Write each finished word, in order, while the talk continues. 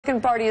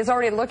Republican Party is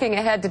already looking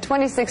ahead to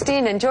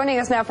 2016. And joining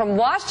us now from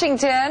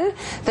Washington,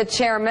 the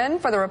chairman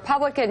for the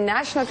Republican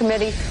National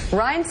Committee,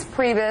 Reince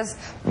Priebus.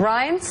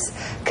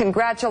 Reince,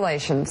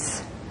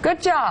 congratulations.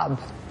 Good job.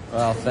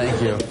 Well,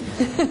 thank you.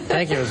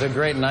 Thank you. It was a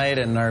great night,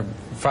 and our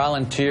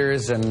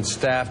volunteers and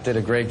staff did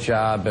a great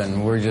job,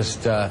 and we're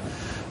just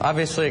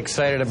obviously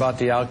excited about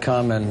the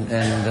outcome, and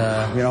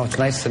you know, it's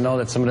nice to know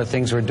that some of the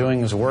things we're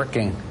doing is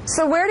working.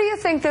 So where do you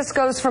think this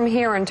goes from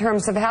here in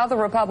terms of how the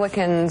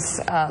Republicans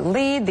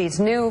lead, these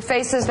new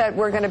faces that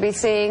we're going to be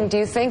seeing? Do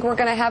you think we're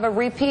going to have a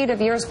repeat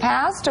of years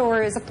past,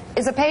 or is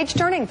a page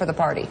turning for the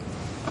party?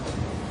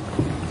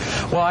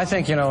 Well, I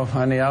think, you know,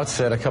 on the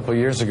outset, a couple of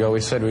years ago,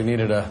 we said we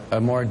needed a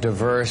more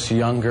diverse,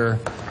 younger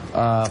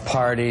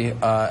party,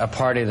 a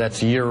party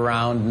that's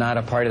year-round, not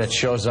a party that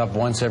shows up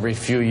once every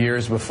few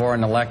years before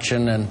an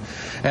election, and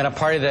a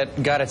party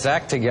that got its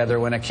act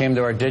together when it came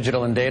to our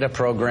digital and data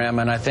program.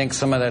 And I think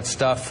some of that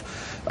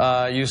stuff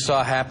you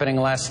saw happening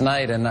last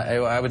night. And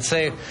I would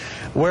say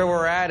where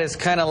we're at is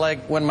kind of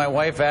like when my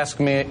wife asks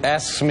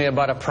me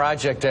about a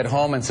project at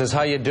home and says,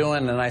 "How you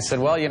doing?" And I said,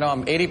 "Well, you know,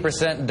 I'm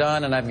 80%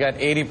 done and I've got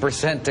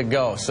 80% to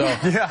go." So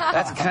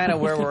that's kind of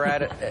where we're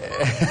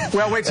at.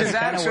 Well, which is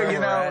actually, you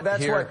know,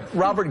 that's what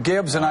Robert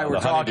Gibbs and I were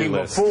talking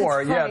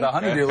before. Yeah, the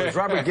honeydew list.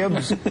 Robert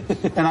Gibbs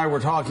and I were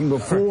talking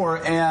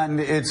before, and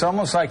it's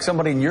almost like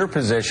somebody in your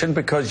position,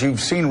 because you've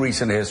seen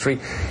recent history.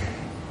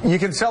 You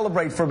can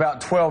celebrate for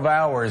about 12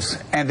 hours,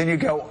 and then you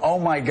go, oh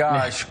my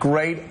gosh,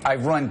 great,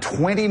 I've run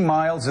 20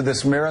 miles of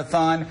this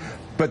marathon,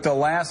 but the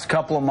last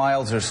couple of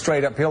miles are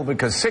straight uphill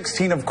because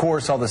 16, of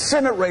course, all the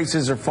Senate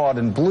races are fought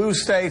in blue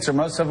states, or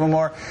most of them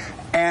are,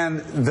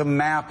 and the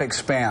map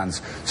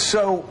expands.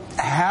 So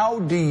how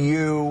do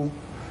you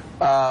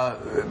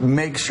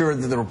make sure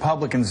that the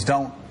Republicans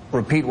don't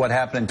repeat what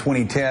happened in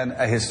 2010,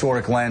 a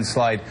historic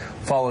landslide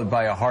followed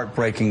by a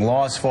heartbreaking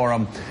loss for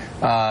them,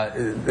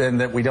 and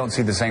that we don't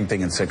see the same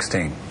thing in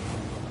 16?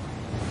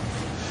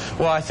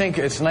 Well, I think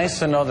it's nice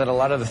to know that a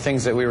lot of the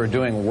things that we were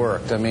doing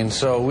worked. I mean,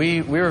 so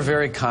we were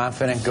very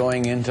confident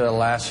going into the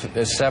last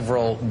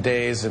several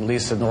days, at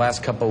least in the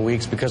last couple of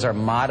weeks, because our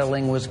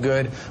modeling was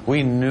good.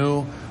 We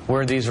knew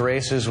where these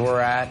races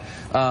were at.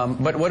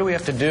 But what do we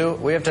have to do?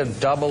 We have to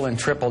double and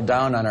triple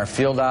down on our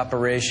field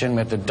operation. We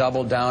have to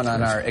double down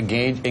on our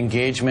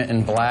engagement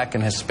in black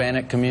and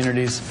Hispanic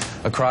communities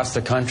across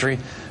the country.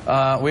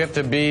 We have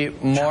to be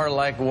more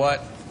like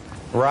what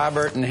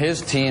Robert and his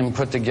team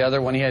put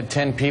together when he had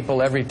 10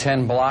 people every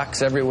 10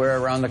 blocks everywhere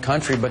around the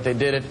country, but they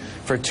did it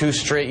for 2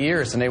 straight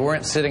years, and they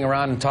weren't sitting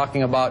around and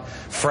talking about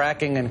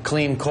fracking and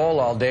clean coal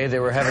all day. They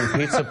were having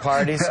pizza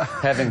parties,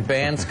 having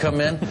bands come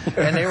in,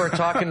 and they were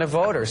talking to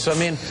voters. So, I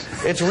mean,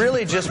 it's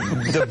really just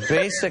the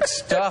basic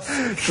stuff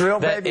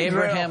that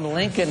Abraham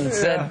Lincoln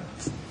said.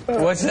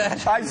 What's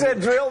that? I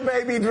said, drill,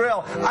 baby,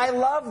 drill. I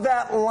love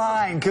that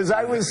line, because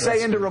I was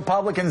saying to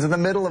Republicans in the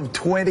middle of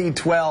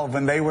 2012,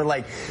 and they were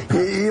like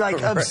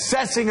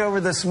obsessing over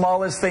the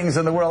smallest things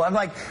in the world. I'm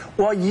like,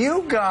 well,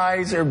 you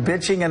guys are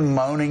bitching and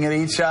moaning at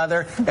each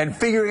other and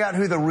figuring out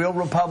who the real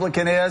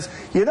Republican is.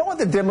 You know what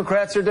the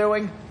Democrats are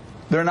doing?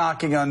 They're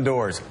knocking on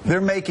doors.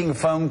 They're making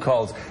phone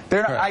calls.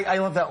 I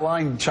love that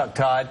line, Chuck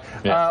Todd.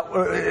 Yeah.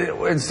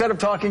 Instead of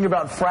talking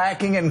about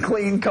fracking and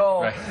clean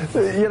coal,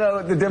 you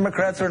know, the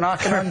Democrats are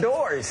knocking on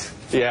doors.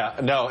 Yeah.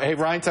 No. Hey,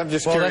 Reince, I'm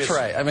just curious. Well,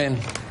 that's right. I mean,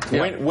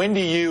 when do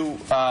you,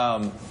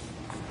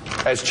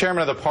 as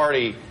chairman of the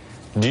party,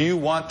 do you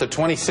want the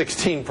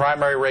 2016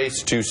 primary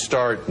race to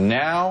start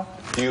now?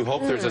 Do you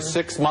hope there's a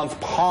 6-month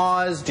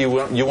pause? Do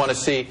you want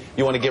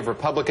to give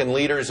Republican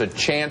leaders a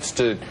chance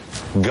to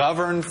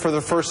govern for the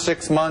first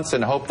 6 months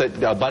and hope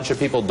that a bunch of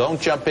people don't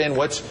jump in?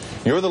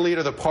 You're the leader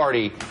of the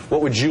party.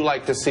 What would you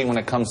like to see when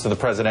it comes to the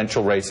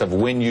presidential race of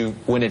when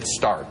it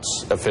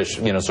starts,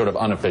 official, you know, sort of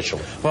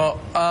unofficially?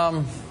 Well,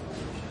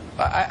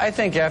 I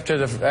think after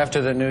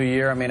the new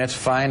year, I mean, it's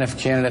fine if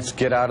candidates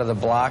get out of the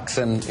blocks,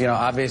 and you know,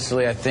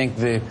 obviously, I think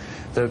the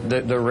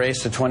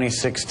race to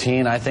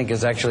 2016, I think,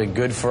 is actually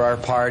good for our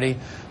party.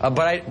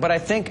 But I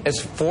think as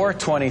for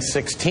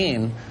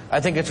 2016, I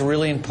think it's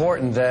really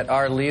important that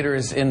our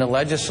leaders in the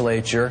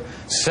legislature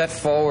set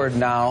forward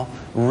now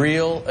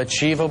real,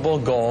 achievable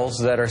goals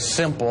that are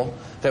simple,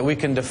 that we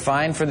can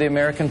define for the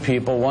American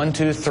people. 1,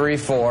 2, 3,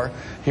 4.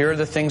 Here are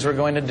the things we're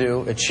going to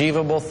do.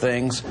 Achievable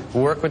things.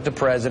 Work with the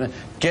president.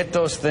 Get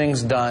those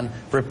things done.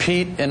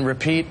 Repeat and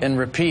repeat and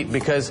repeat.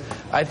 Because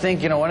I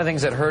think, you know, one of the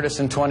things that hurt us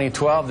in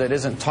 2012 that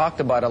isn't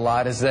talked about a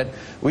lot is that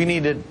we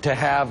needed to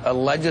have a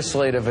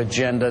legislative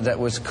agenda that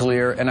was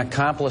clear and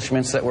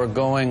accomplishments that were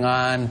going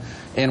on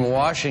in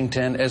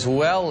Washington, as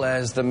well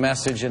as the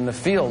message in the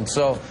field.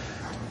 So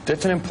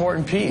that's an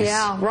important piece.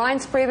 Yeah.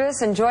 Reince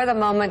Priebus, enjoy the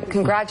moment.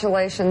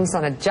 Congratulations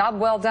on a job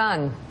well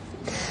done.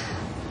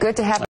 Good to have